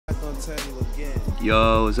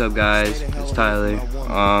Yo, what's up guys? It's Tyler.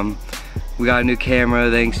 We got a new camera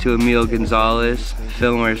thanks to Emile Gonzalez,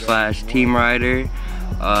 filmer slash team rider.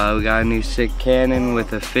 We got a new sick Canon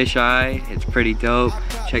with a fisheye. It's pretty dope.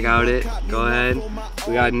 Check out it. Go ahead.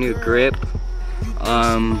 We got a new grip.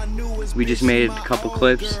 We just made a couple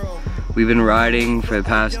clips. We've been riding for the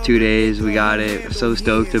past 2 days. We got it. So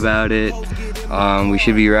stoked about it. We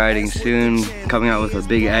should be riding soon. Coming out with a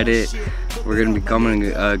big edit. We're gonna be coming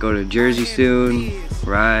to go to Jersey soon.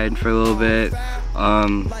 Ride for a little bit.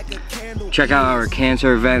 Check out our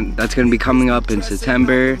cancer event that's gonna be coming up in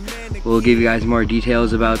September. We'll give you guys more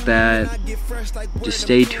details about that. Just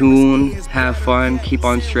stay tuned, have fun, keep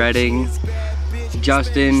on shredding.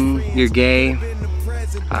 Justin, you're gay.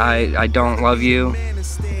 I don't love you.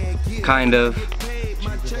 Kind of.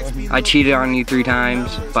 I cheated on you 3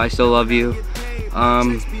 times, but I still love you.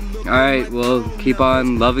 Alright, well, keep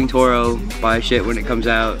on loving Toro. Buy shit when it comes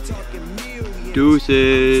out.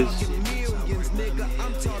 Deuces.